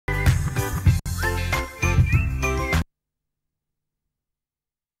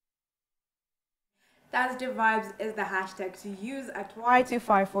Thursday Vibes is the hashtag to use at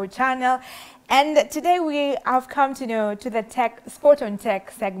Y254 channel. And today we have come to the Sport on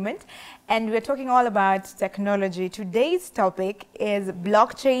Tech segment, and we're talking all about technology. Today's topic is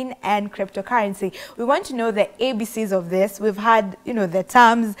blockchain and cryptocurrency. We want to know the ABCs of this. We've had, the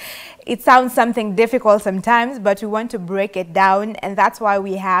terms. It sounds something difficult sometimes, but we want to break it down, and that's why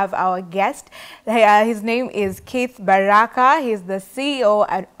we have our guest. His name is Keith Baraka. He's the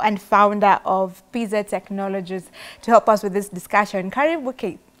CEO and founder of Pizza Technologies to help us with this discussion. Karibu,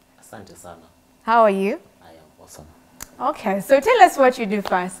 Keith. Asante sana. How are you? I am awesome. Okay, so tell us what you do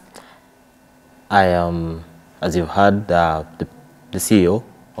first. I am, as you've heard, the CEO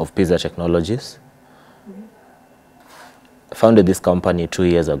of Pizza Technologies. I founded this company 2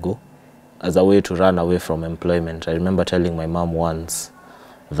 years ago as a way to run away from employment. I remember telling my mom once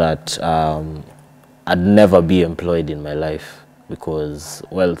that I'd never be employed in my life because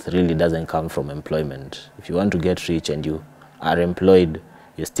wealth really doesn't come from employment. If you want to get rich and you are employed,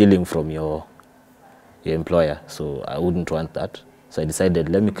 you're stealing from your employer. So I wouldn't want that. So I decided,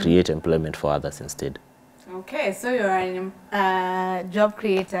 let me create employment for others instead. Okay, so you're a job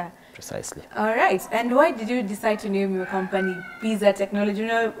creator. Precisely. All right. And why did you decide to name your company Pizza Technology?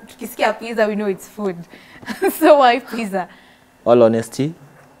 Tukisikia pizza, we know it's food. So why pizza? All honesty,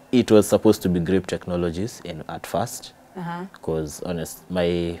 it was supposed to be Grape Technologies at first. Because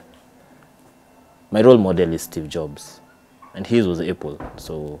my role model is Steve Jobs, and his was Apple.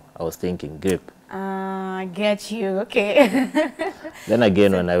 So I was thinking Grape. I get you. Okay. Then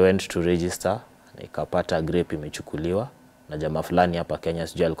again, when I went to register, nikapata Grape imechukuliwa na jamaa fulani hapa Kenya,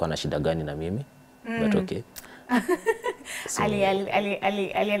 sijui alikuwa na shida gani na mimi. But okay. So,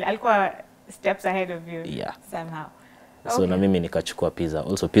 alikuwa steps ahead of you. Yeah. Somehow. So na mimi nikachukua pizza.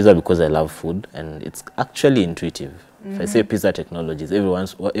 Also pizza because I love food and it's actually intuitive. If I say Pizza Technologies, everyone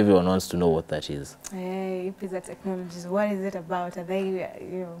wants to know what that is. Hey, Pizza Technologies, what is it about? Are they,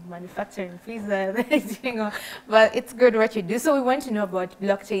 manufacturing pizza? But it's good what you do. So we want to know about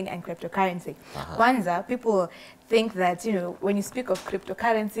blockchain and cryptocurrency. Kwanza, people think that, when you speak of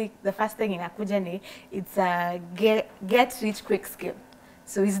cryptocurrency, the first thing in Akujani, it's a get rich quick scheme.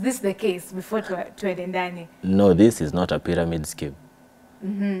 So is this the case before tuendani? No, this is not a pyramid scheme.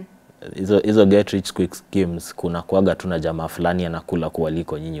 Hizo get rich quick schemes kuna kuaga tuna jamaa fulani anakula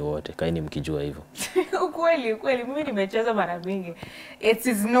kuwaliko nyinyi wote. Kaini mkijua hivyo. Ukweli mimi nimecheza mara mingi. It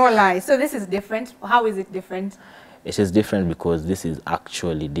is no lie. So this is different. How is it different? It is different because this is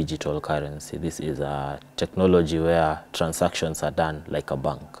actually digital currency. This is a technology where transactions are done like a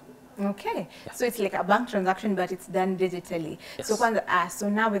bank. Okay, yeah. So it's like a bank transaction, but it's done digitally. Yes. So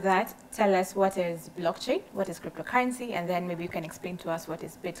now with that, tell us what is blockchain, what is cryptocurrency, and then maybe you can explain to us what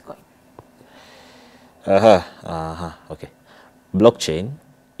is Bitcoin. Okay. Blockchain,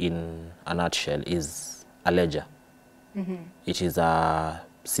 in a nutshell, is a ledger. It is a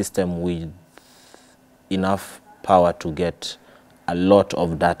system with enough power to get a lot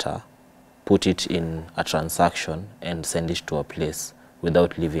of data, put it in a transaction, and send it to a place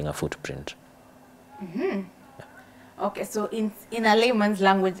without leaving a footprint. Yeah. Okay, so in a layman's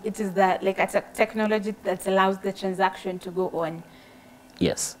language, it is that like a technology that allows the transaction to go on.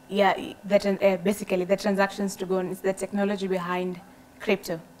 Yes. Yeah, basically the transactions to go on is the technology behind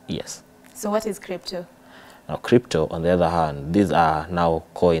crypto. Yes. So what is crypto? Now crypto, on the other hand, these are now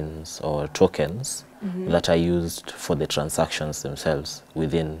coins or tokens that are used for the transactions themselves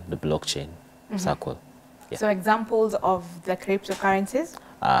within the blockchain circle. Yeah. So examples of the cryptocurrencies?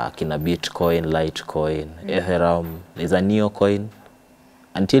 Kina Bitcoin, Litecoin, Ethereum. There's a Neo coin.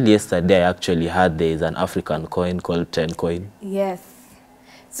 Until yesterday, I actually heard there is an African coin called 10 coin. Yes.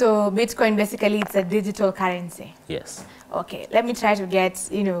 So Bitcoin, basically, it's a digital currency. Yes. Okay, let me try to get,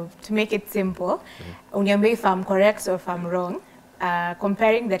 to make it simple. Uniambe if I'm correct or if I'm wrong.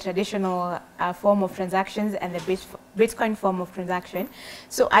 Comparing the traditional form of transactions and the Bitcoin form of transaction.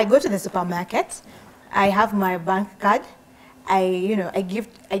 So I go to the supermarket. I have my bank card. I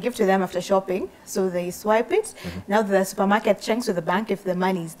give to them after shopping, so they swipe it. Now the supermarket checks with the bank if the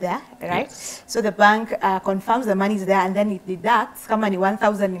money is there, right? Yes. So the bank confirms the money is there, and then it deducts. Kama ni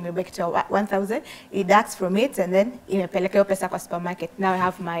 1,000 nimebaki 1,000, it deducts from it, and then imepelekea pesa kwa supermarket. Now I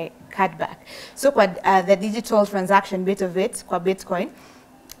have my card back. So the digital transaction bit of it, kwa Bitcoin.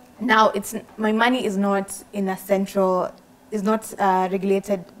 Now my money is not in a central. Is not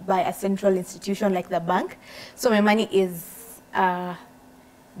regulated by a central institution like the bank. So my money is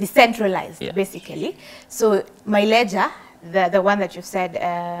decentralized, basically. So my ledger, the one that you said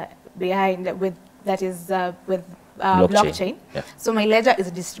behind with blockchain. Yeah. So my ledger is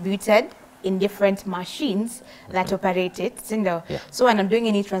distributed in different machines that operate it. Yeah. So when I'm doing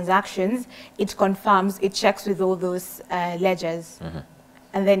any transactions, it confirms, it checks with all those ledgers,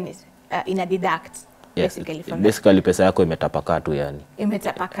 and then in a deduct. Yes, Basically, from basically pesa yako imetapakaa tu yani.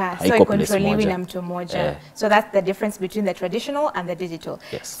 Imetapakaa. So Haiko place ikontroliwi moja. na mtu mmoja. So that's the difference between the traditional and the digital.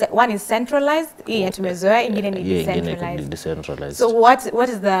 Yes. So one is centralized, hii tumezoea, ingine ni decentralized. So what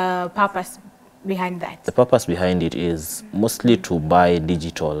is the purpose behind that? The purpose behind it is mostly to buy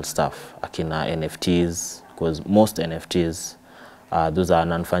digital stuff, akina NFTs, because most NFTs, those are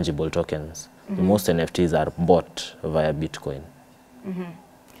non-fungible tokens. Most NFTs are bought via Bitcoin.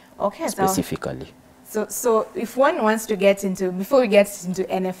 Okay, specifically. So if one wants to get into, before we get into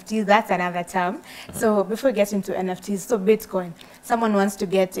NFTs, that's another term. So before we get into NFTs, so Bitcoin, someone wants to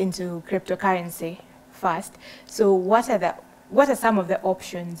get into cryptocurrency first. So what are some of the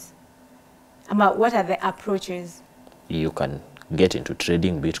options? What are the approaches? You can get into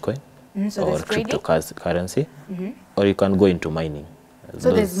trading Bitcoin so or cryptocurrency, or you can go into mining.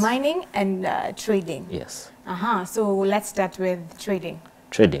 So there's mining and trading. Yes. So let's start with trading.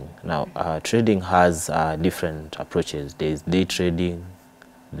 Trading. Now, trading has different approaches. There is day trading,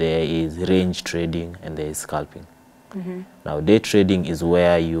 there is range trading, and there is scalping. Now, day trading is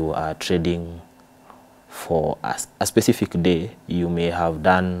where you are trading for a specific day. You may have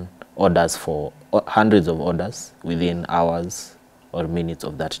done orders for hundreds of orders within hours or minutes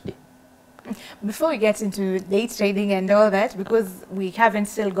of that day. Before we get into day trading and all that, because we haven't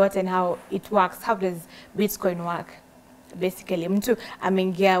still gotten how it works, how does Bitcoin work? Basically,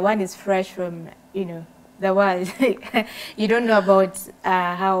 one is fresh from, the world. You don't know about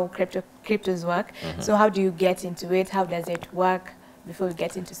how cryptos work. So how do you get into it? How does it work before we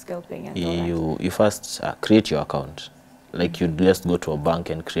get into scalping and all that? You first create your account. Like you just go to a bank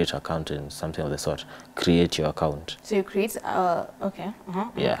and create an account and something of the sort. Create your account. So you create, an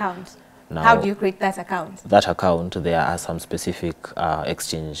account. Now, how do you create that account? That account, there are some specific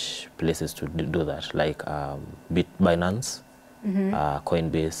exchange places to do that, like Binance,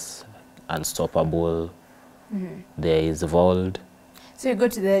 Coinbase, Unstoppable, there is Vault. So you go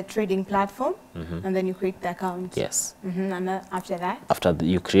to the trading platform and then you create the account? Yes. And after that? After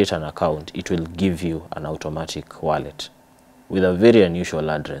you create an account, it will give you an automatic wallet with a very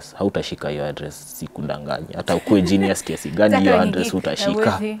unusual address. Hautashika your address, sikudanganya. Hata ukue genius kiasi gani your address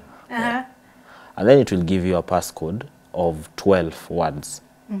utashika. And then it will give you a passcode of 12 words.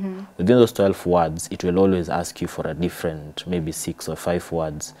 Within those 12 words, it will always ask you for a different, maybe 6 or 5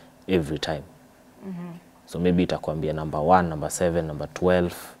 words every time. So maybe itakwambia number 1, number 7, number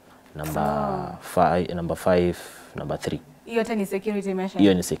 12, number 5, number 5, number 3. Hiyo ni security measure?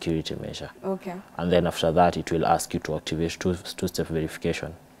 Hiyo ni security measure. Okay. And then after that, it will ask you to activate two-step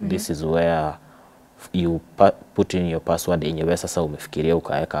verification. This is where you put in your password yenyewe sasa umefikiria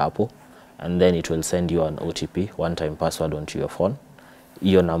ukaweka hapo, and then it will send you an OTP, one-time password, onto your phone.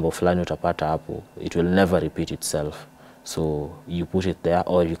 Hiyo number fulani utapata hapo, it will never repeat itself. So you put it there,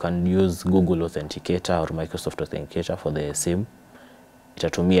 or you can use Google Authenticator or Microsoft Authenticator for the same.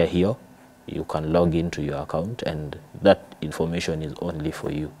 Itatumia hiyo, you can log into your account, and that information is only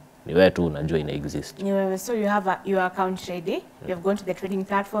for you. Ni wewe tu unajua ina exist. So you have your account ready, you have gone to the trading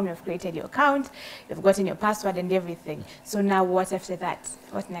platform, you have created your account, you have gotten your password and everything. So now what after that?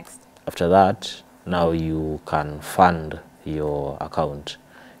 What next? After that, now you can fund your account.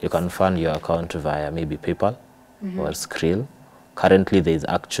 You can fund your account via maybe PayPal or Skrill. Currently, there is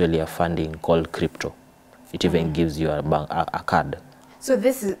actually a funding called crypto. It even gives you a card. So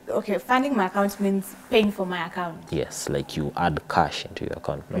this is, okay, funding my account means paying for my account? Yes, like you add cash into your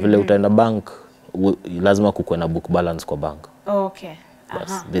account. Na vile utaenda bank, lazima kukuwe na book balance kwa bank. Okay.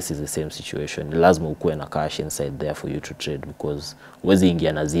 Yes, this is the same situation. Lazima ukuwe na cash inside there for you to trade, because huwezi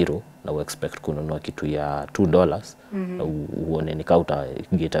ingia na zero na expect kununua kitu ya $2 na uone nika uta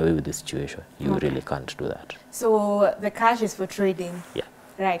get away with the situation. You really can't do that. So the cash is for trading? Yeah.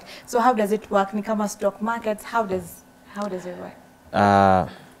 Right. So how does it work? Ni kama stock markets, how does it work?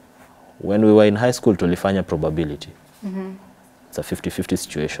 When we were in high school, tulifanya probability. It's a 50-50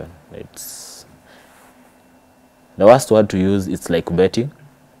 situation. It's the worst word to use. It's like betting.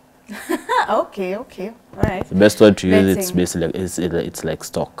 Okay, all right. The best word to use, it's basically it's like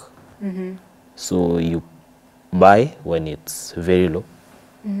stock. So you buy when it's very low,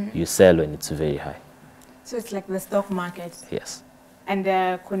 you sell when it's very high. So it's like the stock market. Yes. And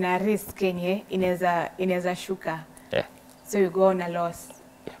kuna risk yenye inaweza shuka. Yeah. So you go on a loss.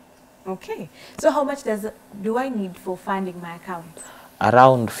 Yeah. Okay. So how much do I need for funding my account?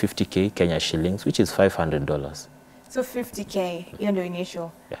 Around 50K Kenya shillings, which is $500. So 50K, hiyo ndio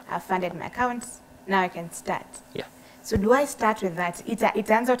initial. Yeah. I've funded my account. Now I can start. Yeah. So do I start with that? It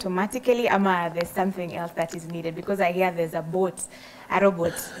ends automatically, ama there's something else that is needed? Because I hear there's a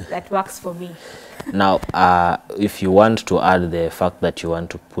robot that works for me. Now, if you want to add the fact that you want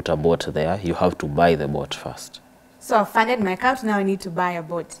to put a bot there, you have to buy the bot first. So I've funded my account, now I need to buy a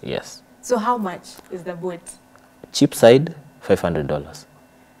bot. Yes. So how much is the bot? Cheap side, $500.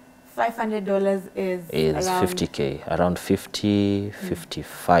 $500 is around 50K, around 50,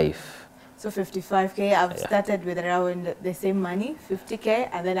 55. So 55K, I've started with around the same money, 50K,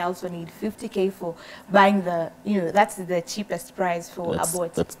 and then I also need 50K for buying that's the cheapest price for a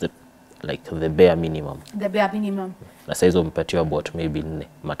bot. That's the bare minimum. The bare minimum. Na size umpatiwa bot maybe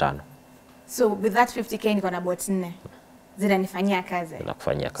 4, 5. So with that 50K niko na bot 4. Zinanifanyia kazi.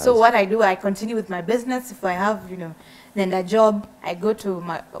 Zinakufanyia kazi. So what I do, I continue with my business. If I have, then a job, I go to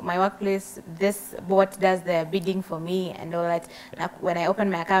my workplace. This bot does the bidding for me and all that. Now, when I open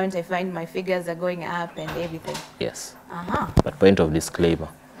my account, I find my figures are going up and everything. Yes. But point of disclaimer,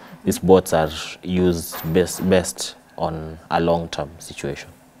 these bots are used best on a long-term situation.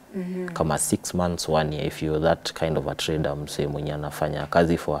 Kama 6 months, 1 year, if you're that kind of a trader, mse mwenye anafanya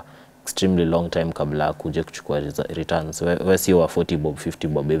kazi for extremely long time kabla kuje kuchukua returns. We see wa 40 bob, 50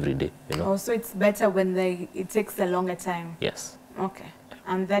 bob every day, Oh, so it's better when it takes a longer time. Yes. Okay.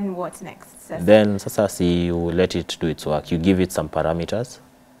 And then what next? Then sasa you let it do its work. You give it some parameters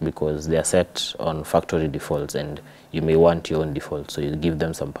because they are set on factory defaults and you may want your own default. So you give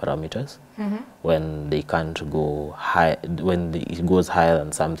them some parameters. When they can't go high, when it goes higher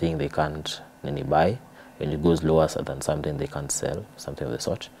than something, they can't buy. When it goes lower than something, they can't sell, something of the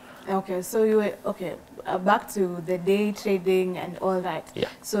sort. Okay, so back to the day trading and all that. Yeah.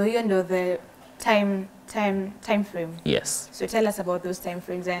 So you know the time frame. Yes. So tell us about those time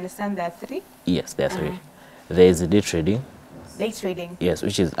frames. I understand there are 3. Yes, there are 3. There is day trading. Day trading. Yes,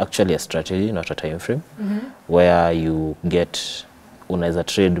 which is actually a strategy, not a time frame, where you get unaweza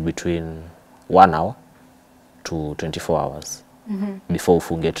trade between 1 hour to 24 hours before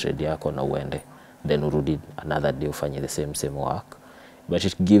ufunge trade yako na uende, then urudi another day ufanye the same work. But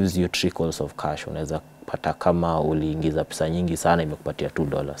it gives you trickles of cash. Unaweza pata kama uliingiza pesa nyingi sana imekupatia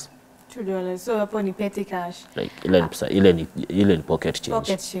 $2. $2. So hapo ni petty cash. Like ile ni pocket change.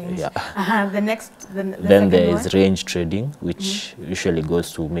 Pocket change. Yeah. Then there is range trading, which usually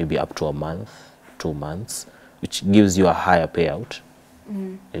goes to maybe up to a month, 2 months, which gives you a higher payout.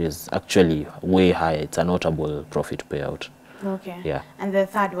 It is actually way higher. It's a notable profit payout. Okay. Yeah. And the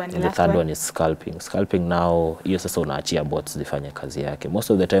third one, the third one is scalping. Scalping now, hiyo sasa unaachia bots zifanye kazi yake.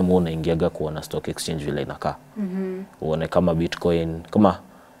 Most of the time unaingiaga kuona stock exchange vile inakaa. Uone kama Bitcoin, kama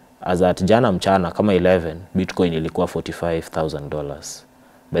as at jana mchana kama 11, Bitcoin ilikuwa $45,000.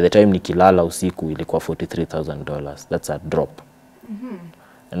 By the time nikilala usiku ilikuwa $43,000. That's a drop.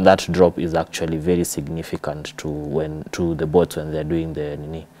 And that drop is actually very significant to the bots when they're doing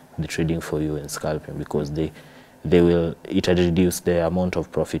the trading for you and scalping, because it reduce the amount of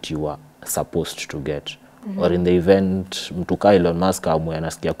profit you are supposed to get. Or in the event mtuka Elon Musk amwe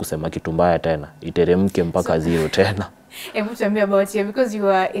anasikia kusema kitu mbaya tena, iteremke mpaka 0 tena. Tell me about you, because you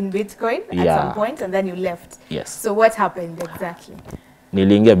were in Bitcoin at some point and then you left. Yes. So what happened exactly?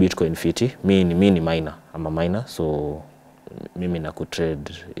 Niliingia Bitcoin fiti. Mi ni miner. I'm a miner, so mimi na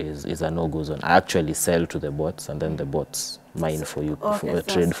kutrade is a no-go zone. I actually sell to the bots and then the bots mine for you,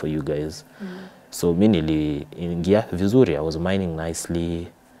 trade for you guys. So mi niliingia vizuri. I was mining nicely.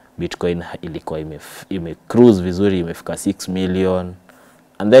 Bitcoin ilikuwa ime-cruise vizuri, imefika 6 million.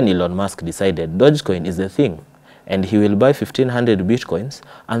 And then Elon Musk decided Dogecoin is the thing. And he will buy 1,500 Bitcoins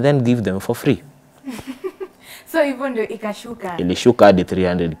and then give them for free. So even though ikashuka? Ilishuka hadi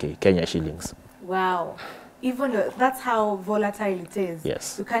 300k Kenya shillings. Wow. Even though that's how volatile it is.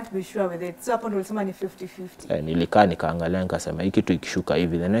 Yes. You can't be sure with it. So hapo ndio sema ni 50-50. Nilikaa nikaangalia nikasema hiki kitu ikishuka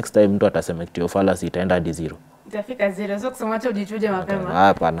hivi, the next time mtu atasema kitu fallacy itaenda hadi 0. Itafika 0. So kusema acha ujichuje mapema.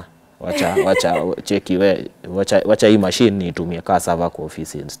 Hapana. Cheki wacha hii machine nitumie kaa server kwa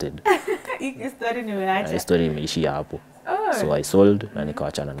office instead. Hii story nimeacha. Story imeishia hapo. So I sold na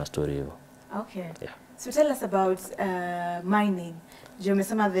nikaachana na story hiyo. Okay. Yeah. So tell us about mining.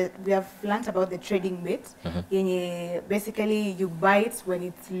 We have learned about the trading bit. Basically you buy it when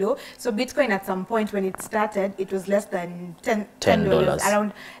it's low. So Bitcoin at some point when it started, it was less than $10,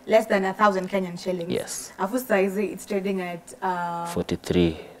 around less than 1,000 Kenyan shillings. Yes. Afusa it's trading at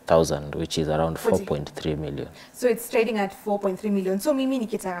 43,000, which is around 4.3 million. So it's trading at 4.3 million. So mimi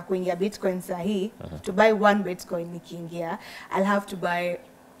nikitaka kuingia Bitcoin sahi, to buy 1 Bitcoin nikiingia, I'll have to buy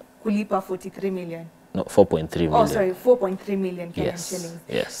kulipa 43 million. No, 4.3 million. Oh, sorry, 4.3 million Kenyan shillings.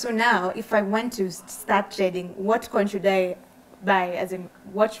 Yes. So now, if I want to start trading, what coin should I buy? As in,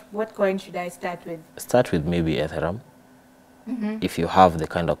 what coin should I start with? Start with maybe Ethereum. if you have the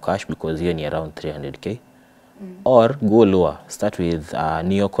kind of cash, because you're near around 300k. Or go lower, start with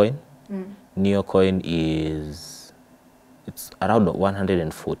Neocoin. Neocoin it's around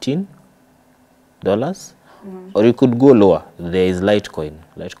 $114. Or you could go lower. There is Litecoin.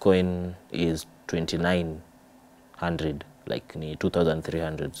 Litecoin is 2,900, like ni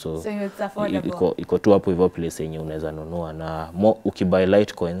 2,300. So it's affordable. Iko tu hapo hivyo place yenye unaweza nunua, na more ukibuy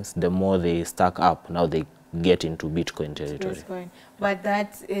Litecoins, the more they stack up, now they get into Bitcoin territory. Bitcoin. But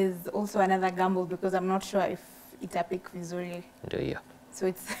that is also another gamble, because I'm not sure if itapik vizuri. Yeah. So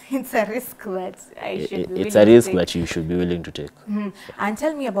it's a risk that I should be It's a risk that you should be willing to take. And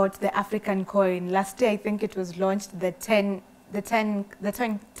tell me about the African coin. Last year, I think it was launched, the 10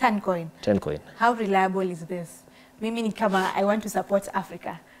 coin. 10 coin. How reliable is this? Mimi ni kama I want to support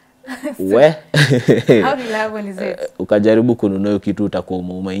Africa. So, how reliable is it? Ukajaribu kununua kitu utakuwa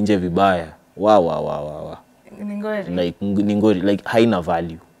umeuma nje vibaya. Wow. Ningori. Ningori, like haina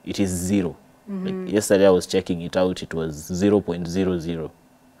value. It is zero. Like yesterday I was checking it out, it was 0.00.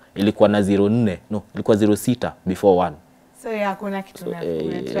 Ilikuwa na 0.4. No, ilikuwa 0.6 before 1. So hakuna kitu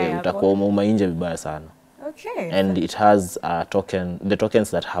na utakuwa umeuma nje vibaya sana. Okay. And it has a token, the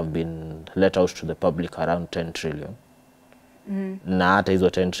tokens that have been let out to the public, around 10 trillion. Na hata hizo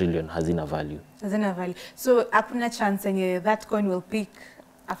 10 trillion hazina value. Hazina value. So hakuna chance yenye that coin will peak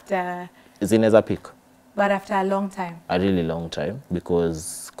after... Zinaweza peak. But after a long time. A really long time,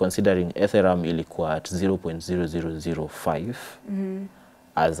 because considering Ethereum ilikuwa at 0.0005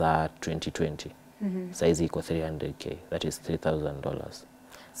 as a 2020. Size iko 300k. That is $3,000.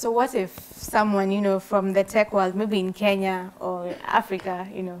 So what if someone, you know, from the tech world, maybe in Kenya or Africa,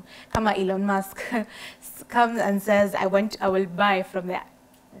 you know, kama Elon Musk, comes and says, I will buy from the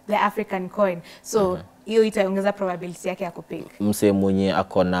African coin. So hiyo itaongeza probability yake ya kupick. Mse mwenye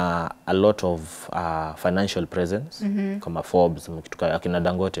akona a lot of financial presence, kama Forbes, mkituka akina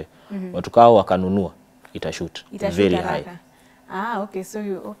Dangote, watu kao wakanunua, itashoot very high. Okay, so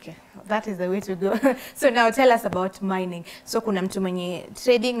okay, that is the way to go. So now tell us about mining. So kuna mtu mwenye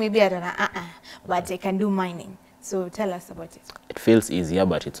trading, maybe I don't know, but I can do mining. So tell us about it. It feels easier,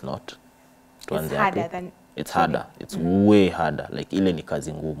 but it's not. It's harder than... It's harder. It's way harder. Like ile ni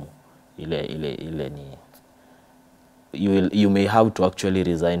kazi ngumu. Ile ni... You may have to actually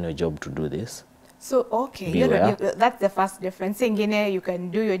resign your job to do this. So okay, that's the first difference. Ingine, you can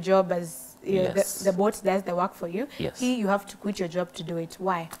do your job as the bot does the work for you. Yes. Here you have to quit your job to do it.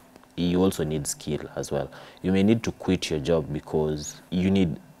 Why? You also need skill as well. You may need to quit your job because you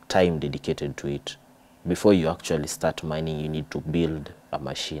need time dedicated to it. Before you actually start mining, you need to build a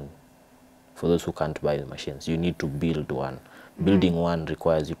machine. For those who can't buy the machines, you need to build one. Building one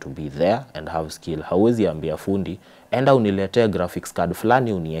requires you to be there and have skill. Hauwezi ambia fundi, enda uniletee graphics card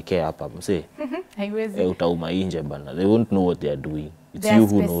fulani uniekee hapa mse. Haiwezi. Utauma inje bana. They won't know what they are doing. It's they you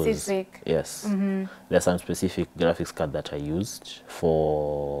who knows. Yes. There are some specific graphics card that I used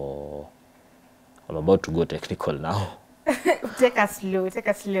for... I'm about to go technical now. Take us slow.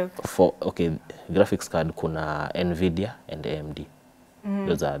 For graphics card kuna NVIDIA and AMD.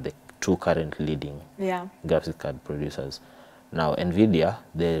 Those are the two current leading graphics card producers. Now NVIDIA,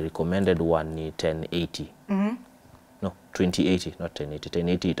 the recommended one ni 1080. No, 2080, not 1080.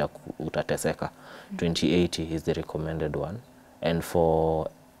 1080 utateseka. 2080 is the recommended one. And for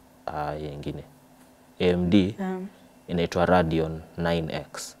yengine AMD, inaitwa Radeon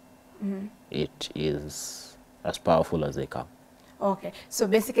 9X. It is as powerful as they come. Okay, so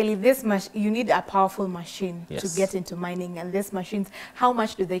basically this you need a powerful machine to get into mining, and these machines, how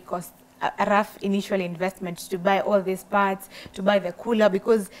much do they cost? A rough initial investment to buy all these parts, to buy the cooler,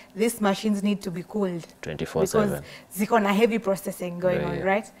 because these machines need to be cooled 24/7. because ziko na heavy processing going on,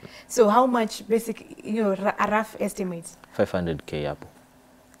 right? So how much, basic, you know, a rough estimate? 500k hapo.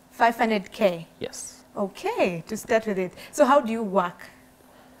 500k. Yes. Okay, to start with it. So how do you work?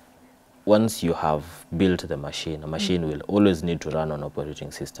 Once you have built the machine, a machine will always need to run on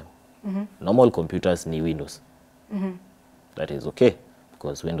operating system. Normal computers ni Windows. That is okay.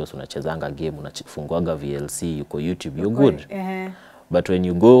 Because Windows unachezanga game, unafunguaga VLC, yuko YouTube, you're good. But when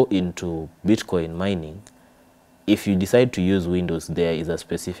you go into Bitcoin mining, if you decide to use Windows, there is a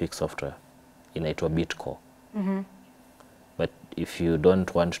specific software inaitwa Bitcore. But if you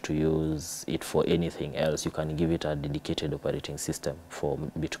don't want to use it for anything else, you can give it a dedicated operating system for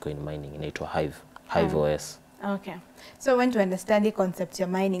Bitcoin mining inaitwa Hive OS. Okay. So when to understand the concept of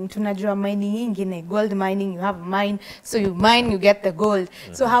mining, tunajua mining ingine, gold mining, you have a mine, so you mine, you get the gold.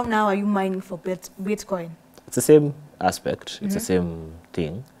 So how now are you mining for Bitcoin? It's the same aspect, it's the same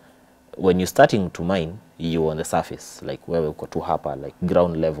thing. When you're starting to mine, you're on the surface, like where uko tu hapa, like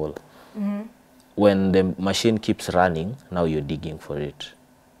ground level. when the machine keeps running, now you're digging for it.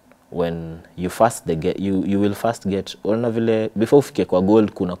 When you first you will first get, ona vile before ufike kwa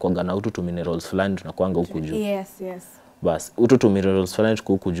gold kuna kuanga na utu minerals fulani tunakuanga huku juu. Yes. Bas utu minerals fulani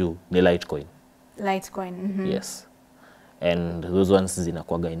tuko huku juu ni Litecoin. Yes. And those ones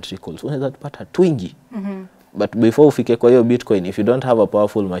zinakuanga in trickles. Unaweza kupata twingi. But before ufike kwa hiyo Bitcoin, if you don't have a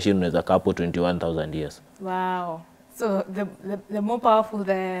powerful machine, unaweza kaa hapo 21,000 years. Wow. So the more powerful,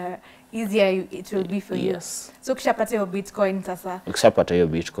 the easier it will be for you. Yes. So ukishapata hiyo Bitcoin sasa. Ukishapata hiyo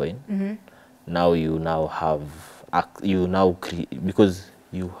Bitcoin, now you now have, because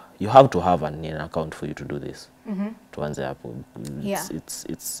you have to have an account for you to do this. Tuanze hapo.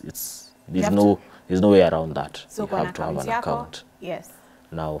 There's no way around that. So you have to have an account. Yes.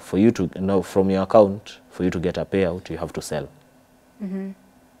 Now from your account, for you to get a payout, you have to sell.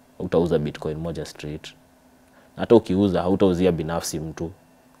 Utauza Bitcoin moja straight. Hata ukiuza hautauzia binafsi mtu.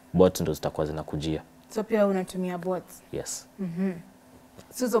 Bots ndo zitakuwa zinakujia. So pia unatumia bots? Yes.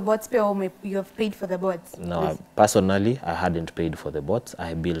 So the bots pia you have paid for the bots? No, personally, I hadn't paid for the bots.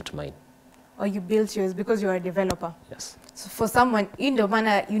 I built mine. Or you built yours because you're a developer? Yes. So for someone, you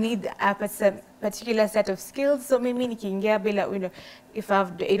need a particular set of skills. So maybe nikiingia bila, if I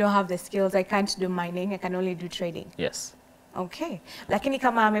don't have the skills, I can't do mining. I can only do trading. Yes. Okay. Lakini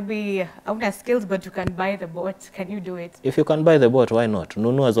kama maybe hauna skills but you can buy the bot, can you do it? If you can buy the bot, why not?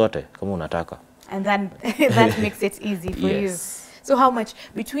 Nunua zote kama unataka. And then that makes it easy for you. So how much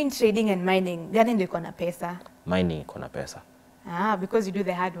between trading and mining, gani ndio iko na pesa? Mining iko na pesa. Because you do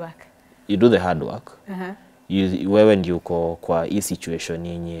the hard work. You do the hard work. Wewe ndio uko kwa hii situation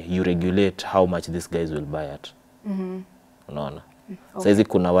yenye you regulate how much these guys will buy at. Unaona? Okay. Saizi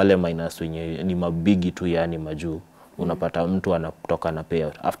kuna wale miners wenye ni mabigi tu yani majuu. Unapata mtu anatoka na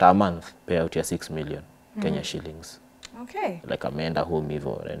payout after a month, payout ya 6 million Kenya shillings. Okay. Like ameenda home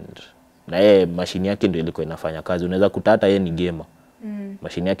hivyo, and na yeye mashini yake ndio ilikuwa inafanya kazi. Unaweza kutata yeye ni gamer.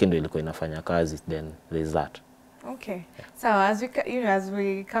 Mashini yake ndio ilikuwa inafanya kazi, then there's that. Okay. So as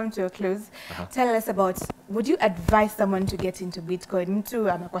we come to a close, tell us about, would you advise someone to get into Bitcoin?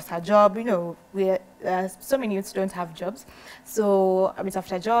 Mtu amekosa job, so many youths don't have jobs. So I'm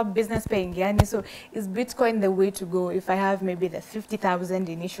after job, business paying yani. So is Bitcoin the way to go? If I have maybe the 50,000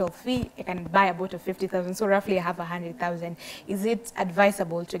 initial fee, I can buy a bot of 50,000. So roughly I have 100,000. Is it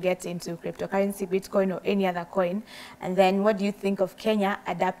advisable to get into cryptocurrency, Bitcoin or any other coin? And then what do you think of Kenya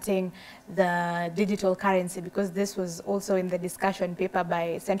adapting the digital currency? Because this was also in the discussion paper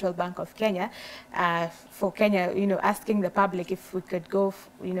by Central Bank of Kenya, for Kenya, asking the public if we could go,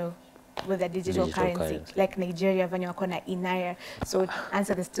 with a digital currency, like Nigeria, when you're going to Inaya. So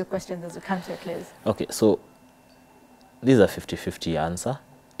answer these two questions as we come to a close. Okay, so this is a 50-50 answer.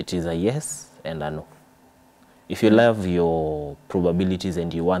 It is a yes and a no. If you love your probabilities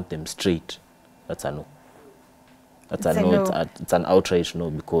and you want them straight, that's a no. That's a no. It's an outright no,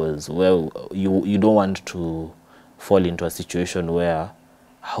 because you don't want to fall into a situation where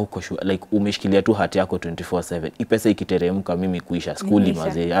hauko sure, like umeshikilia tu hati yako 24/7. Ipesa ikiteremka mimi kuisha skuli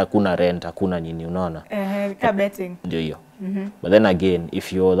mazee, hakuna rent, hakuna nini, unaona? Betting. Ndio hiyo. But then again,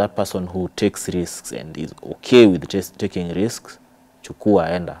 if you're that person who takes risks and is okay with taking risks, chukua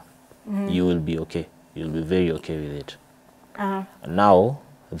enda. You will be okay. You'll be very okay with it. Now,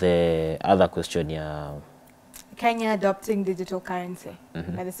 the other question, Kenya adopting digital currency.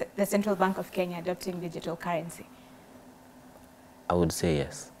 The Central Bank of Kenya adopting digital currency. I would say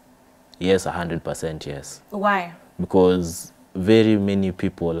yes. Yes, 100% yes. Why? Because very many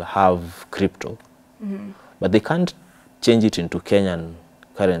people have crypto, but they can't change it into Kenyan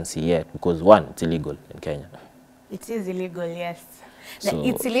currency yet because one, it's illegal in Kenya. It is illegal, yes. So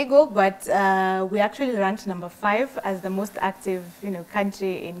it's illegal, but we actually ranked number 5 as the most active,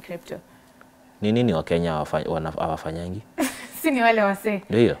 country in crypto. Ni nini wa Kenya hawafanyangi? Sini wale wase.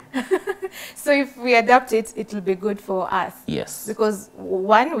 Ndio. So if we adopt it, it will be good for us. Yes. Because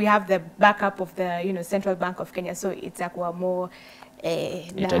one, we have the backup of the Central Bank of Kenya, so itakuwa more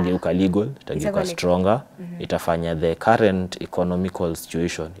itageuka legal, itageuka stronger, itafanya the current economical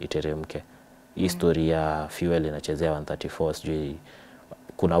situation iteremke. History ya fuel inachezea 134, sijui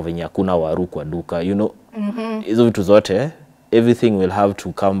kuna venye hakuna waru kwa duka, hizo vitu zote, everything will have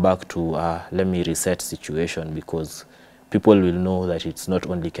to come back to let me reset situation, because people will know that it's not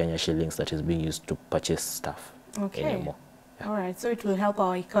only Kenya shillings that is being used to purchase stuff anymore. Yeah. All right, so it will help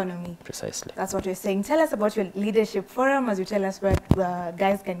our economy. Precisely. That's what you're saying. Tell us about your leadership forum, as you tell us where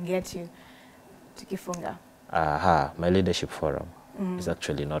guys can get you to Kifunga. My leadership forum is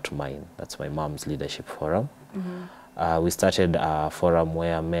actually not mine. That's my mom's leadership forum. We started a forum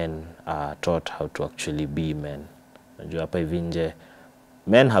where men are taught how to actually be men. Najua hapa hivi nje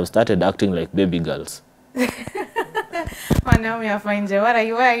Men have started acting like baby girls. What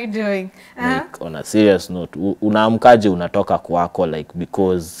are you doing? Like, on a serious note, unaamkaje unatoka kwako, like,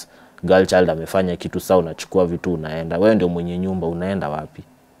 because girl child amefanya kitu, saa unachukua vitu unaenda. Wewe ndio mwenye nyumba, unaenda wapi?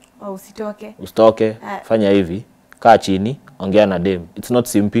 Oh, usitoke. Usitoke, fanya hivi, kaa chini, ongea na dem. It's not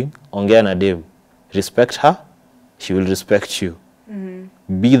simping, ongea na dem. Respect her, she will respect you.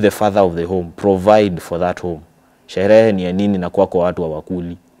 Be the father of the home, provide for that home. Sherehe ni ya nini na kwako watu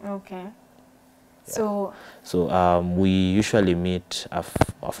hawakuli. Okay. Yeah. So we usually meet a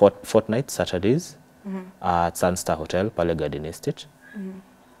fortnight Saturdays at Sunstar Hotel, Pale Garden Estate.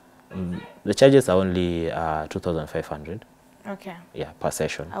 The charges are only 2,500. Okay. Yeah, per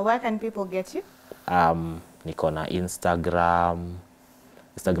session. Where can people get you? Niko na Instagram.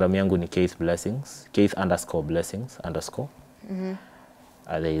 Instagram yangu ni Keith Blessings, Keith_blessings_.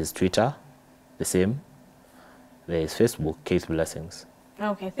 There is Twitter, the same. There is Facebook, Keith Blessings.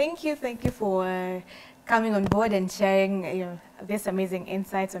 Okay, thank you for coming on board and sharing this amazing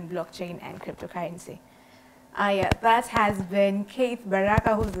insights on blockchain and cryptocurrency. That has been Keith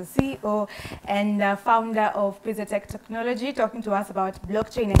Baraka, who's the CEO and founder of Pizzatech Technology, talking to us about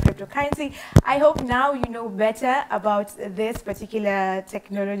blockchain and cryptocurrency. I hope now you know better about this particular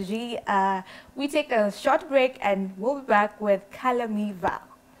technology. We take a short break and we'll be back with Kalamiva.